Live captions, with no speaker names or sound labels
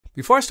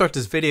Before I start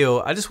this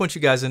video, I just want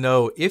you guys to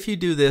know if you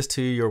do this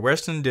to your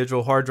Western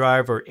Digital hard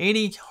drive or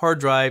any hard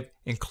drive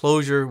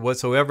enclosure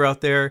whatsoever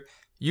out there,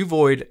 you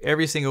void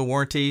every single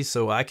warranty.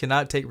 So I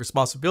cannot take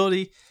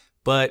responsibility,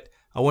 but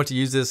I want to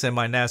use this in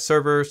my NAS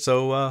server.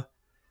 So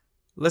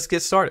let's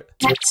get started.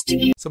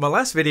 So my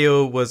last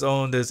video was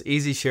on this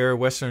easystore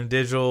Western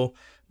Digital,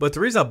 but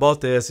the reason I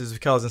bought this is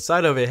because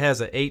inside of it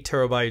has an 8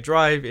 terabyte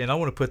drive and I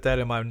want to put that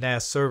in my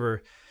NAS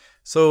server.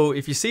 So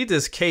if you see,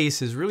 this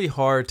case is really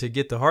hard to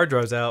get the hard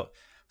drives out.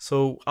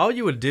 So all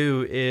you would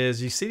do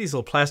is, you see these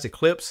little plastic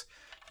clips,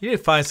 you need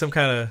to find some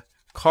kind of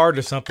card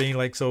or something.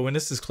 Like, so when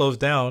this is closed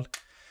down,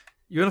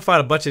 you're going to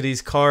find a bunch of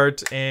these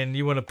cards and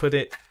you want to put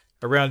it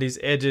around these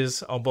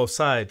edges on both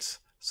sides.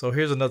 So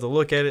here's another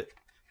look at it.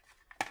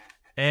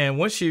 And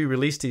once you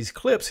release these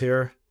clips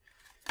here,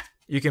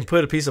 you can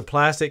put a piece of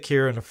plastic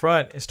here in the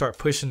front and start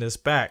pushing this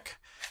back.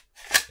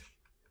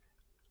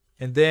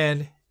 And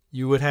then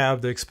you would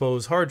have the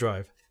exposed hard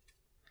drive.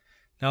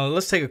 Now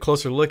let's take a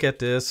closer look at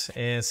this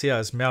and see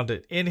how it's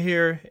mounted in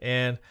here.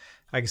 And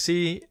I can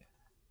see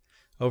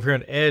over here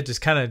on the edge, it's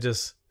kind of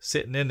just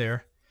sitting in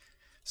there.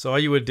 So all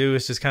you would do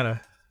is just kind of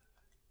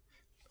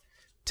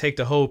take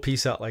the whole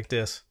piece out like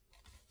this.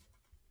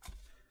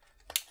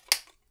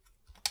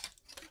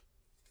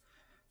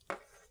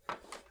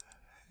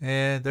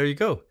 And there you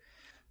go.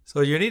 So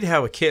you need to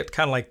have a kit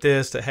kind of like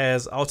this that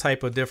has all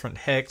type of different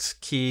hex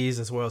keys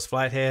as well as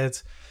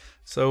flatheads.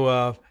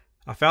 So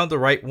I found the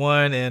right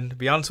one, and to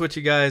be honest with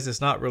you guys,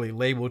 it's not really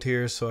labeled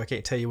here, so I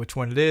can't tell you which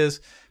one it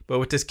is. But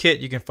with this kit,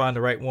 you can find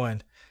the right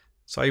one.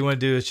 So all you want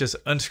to do is just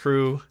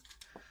unscrew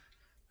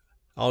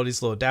all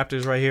these little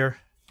adapters right here.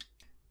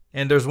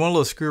 And there's one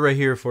little screw right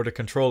here for the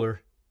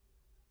controller.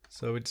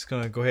 So we're just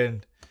going to go ahead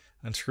and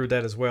unscrew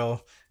that as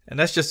well. And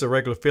that's just a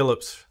regular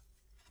Phillips.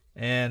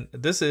 And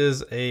this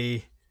is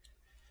a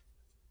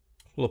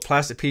little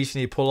plastic piece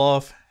you need to pull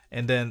off.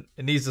 And then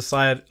it needs to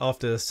slide off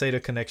the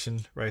SATA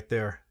connection right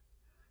there.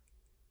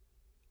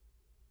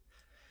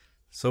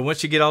 So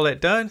once you get all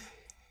that done,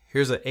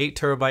 here's an 8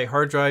 terabyte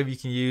hard drive you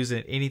can use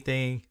in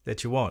anything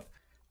that you want.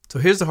 So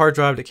here's the hard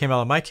drive that came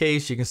out of my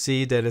case. You can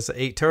see that it's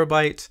 8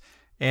 terabytes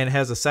and it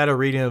has a SATA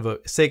reading of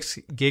 6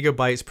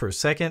 gigabytes per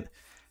second.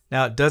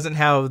 Now it doesn't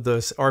have the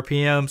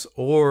RPMs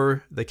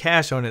or the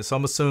cache on it, so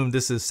I'm assuming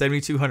this is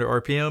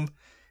 7200 RPM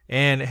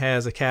and it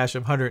has a cache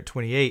of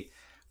 128.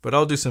 But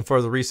I'll do some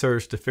further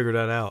research to figure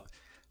that out.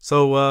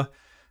 So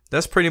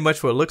that's pretty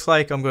much what it looks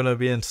like. I'm going to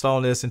be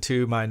installing this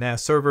into my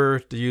NAS server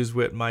to use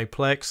with my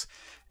Plex.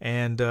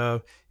 And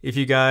if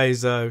you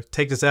guys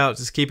take this out,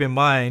 just keep in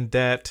mind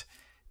that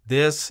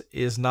this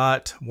is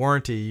not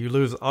warranty. You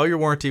lose all your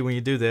warranty when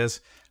you do this.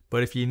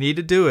 But if you need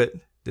to do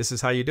it, this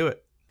is how you do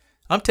it.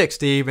 I'm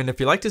techsteve, and if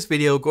you like this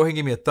video, go ahead and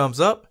give me a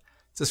thumbs up,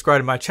 subscribe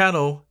to my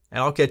channel,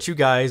 and I'll catch you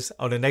guys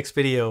on the next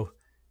video.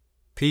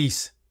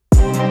 Peace.